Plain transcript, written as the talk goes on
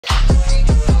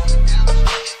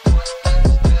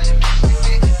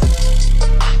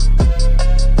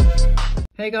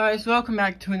Hey guys, welcome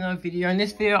back to another video. In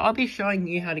this video, I'll be showing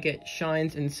you how to get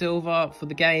shines and silver for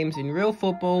the games in Real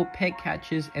Football, Pet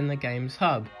Catchers, and the Games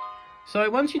Hub. So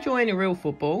once you join a Real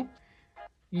Football,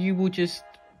 you will just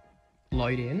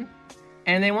load in.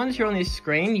 And then once you're on this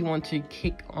screen, you want to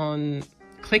click on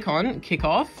kick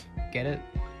off. Get it?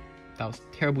 That was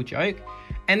a terrible joke.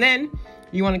 And then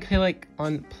you want to click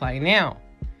on play now.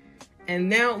 And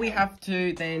now we have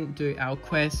to then do our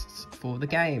quests for the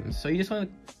games. So you just want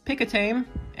to pick a team,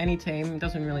 any team, it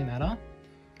doesn't really matter.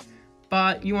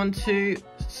 But you want to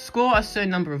score a certain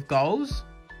number of goals.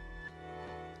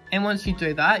 And once you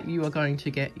do that, you are going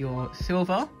to get your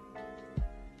silver.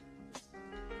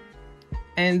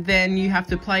 And then you have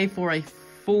to play for a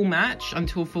full match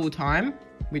until full time,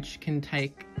 which can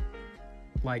take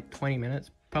like 20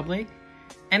 minutes probably.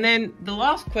 And then the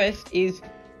last quest is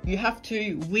you have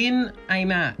to win a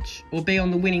match or be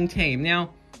on the winning team. Now,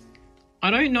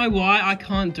 I don't know why I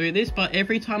can't do this, but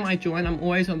every time I join, I'm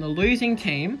always on the losing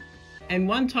team. And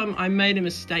one time I made a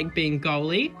mistake being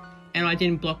goalie, and I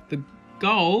didn't block the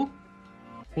goal,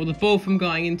 or the ball from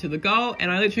going into the goal,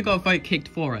 and I literally got vote kicked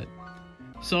for it.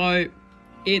 So,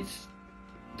 it's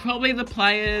probably the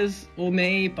players or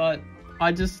me, but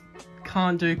I just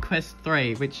can't do quest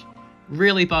 3, which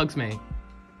really bugs me.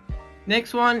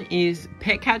 Next one is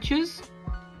Pet Catchers.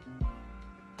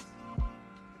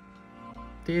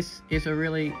 This is a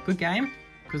really good game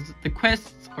because the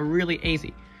quests are really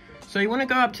easy. So you want to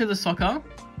go up to the soccer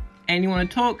and you want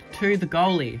to talk to the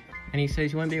goalie. And he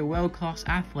says you want to be a world-class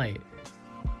athlete,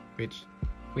 which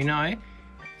we know.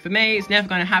 For me, it's never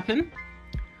going to happen.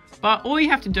 But all you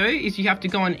have to do is you have to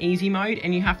go on easy mode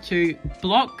and you have to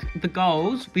block the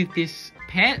goals with this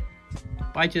pet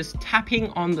by just tapping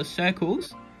on the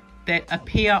circles that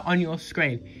appear on your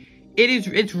screen.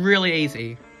 It's really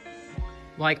easy.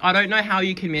 Like, I don't know how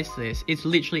you can miss this. It's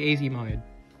literally easy mode.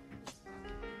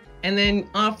 And then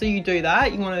after you do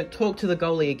that, you want to talk to the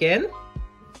goalie again.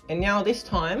 And now this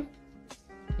time,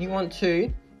 you want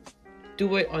to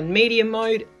do it on medium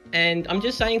mode. And I'm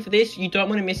just saying for this, you don't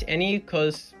want to miss any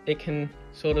because it can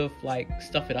sort of like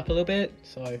stuff it up a little bit.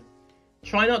 So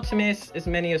try not to miss as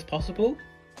many as possible.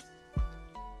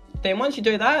 Then once you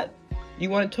do that, you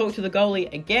want to talk to the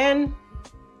goalie again,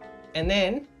 and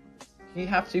then you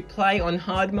have to play on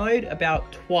hard mode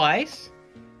about twice,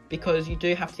 because you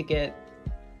do have to get,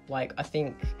 like, I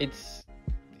think it's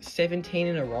 17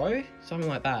 in a row, something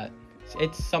like that.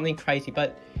 It's something crazy,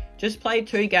 but just play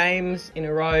 2 games in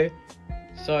a row,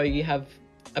 so you have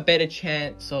a better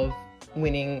chance of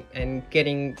winning and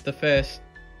getting the first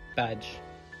badge.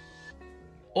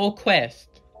 Or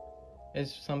quest,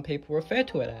 as some people refer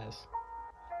to it as.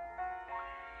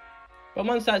 But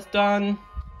once that's done,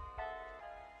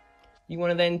 you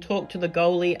want to then talk to the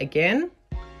goalie again.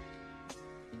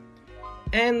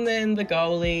 And then the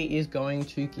goalie is going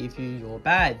to give you your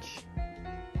badge.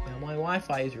 Now my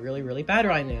Wi-Fi is really, really bad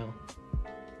right now.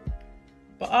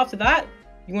 But after that,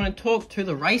 you want to talk to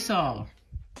the racer.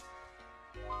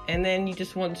 And then you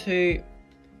just want to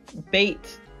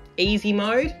beat easy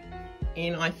mode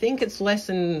in, I think it's less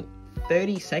than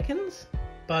 30 seconds.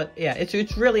 But yeah,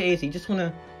 it's really easy. You just want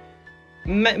to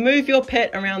move your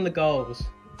pet around the goals.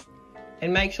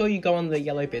 And make sure you go on the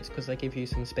yellow bits because they give you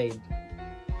some speed.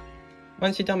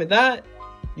 Once you're done with that,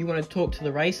 you want to talk to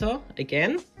the racer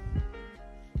again.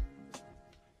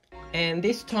 And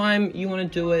this time you want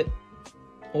to do it,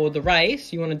 or the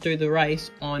race, you want to do the race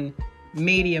on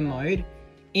medium mode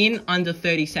in under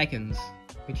 30 seconds.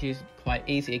 Which is quite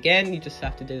easy again, you just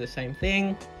have to do the same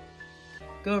thing.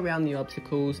 Go around the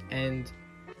obstacles and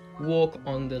walk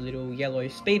on the little yellow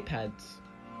speed pads.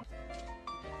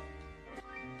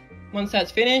 Once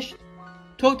that's finished,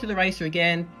 talk to the racer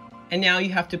again, and now you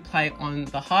have to play on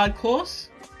the hard course,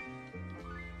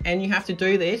 and you have to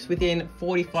do this within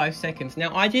 45 seconds.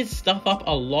 Now, I did stuff up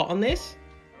a lot on this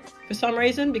for some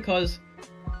reason because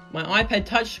my iPad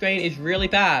touchscreen is really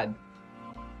bad.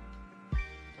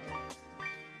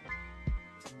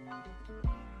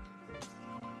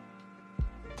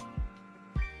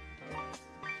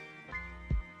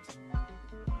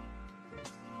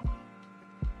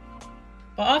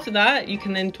 But after that, you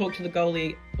can then talk to the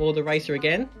goalie or the racer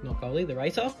again, not goalie, the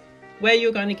racer, where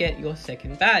you're going to get your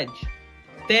second badge.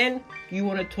 Then you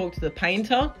want to talk to the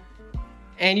painter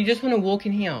and you just want to walk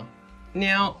in here.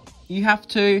 Now, you have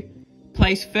to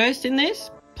place first in this,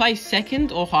 place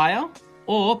second or higher,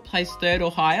 or place third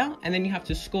or higher, and then you have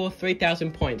to score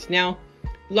 3,000 points. Now,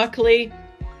 luckily,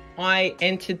 I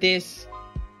entered this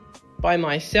by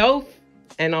myself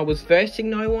and I was versing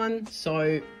no one,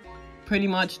 so pretty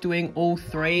much doing all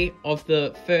 3 of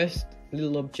the first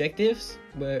little objectives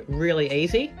were really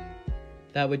easy.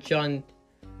 They were done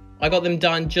I got them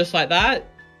done just like that.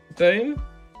 Boom.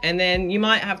 And then you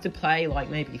might have to play like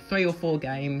maybe 3 or 4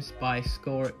 games by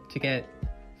score to get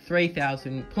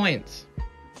 3,000 points.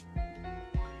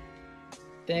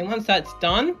 Then once that's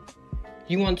done,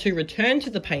 you want to return to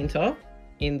the painter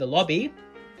in the lobby.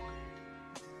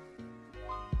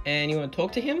 And you want to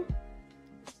talk to him.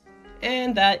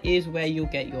 And that is where you'll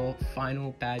get your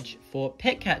final badge for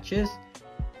pet catchers.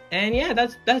 And yeah,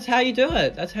 that's how you do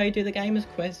it. That's how you do the Gamers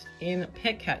Quest in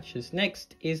Pet Catchers.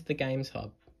 Next is the Games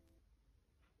Hub.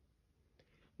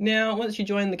 Now, once you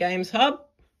join the Games Hub,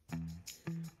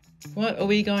 what are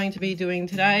we going to be doing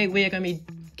today? We are going to be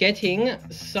getting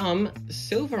some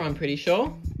silver, I'm pretty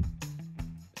sure.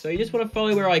 So you just want to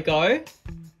follow where I go.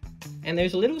 And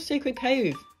there's a little secret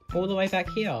cave all the way back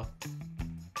here.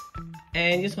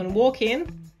 And you just want to walk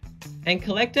in and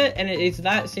collect it, and it is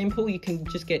that simple. You can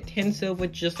just get 10 silver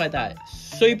just like that.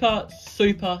 Super,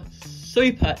 super,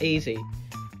 super easy.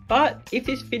 But if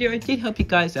this video did help you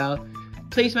guys out,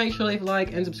 please make sure to leave a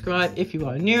like and subscribe if you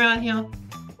are new around here.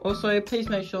 Also, please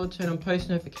make sure to turn on post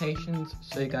notifications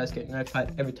so you guys get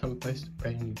notified every time I post a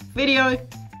brand new video.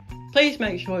 Please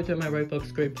make sure to join my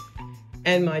Roblox group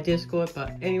and my Discord.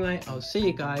 But anyway, I'll see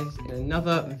you guys in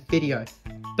another video.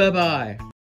 Bye bye.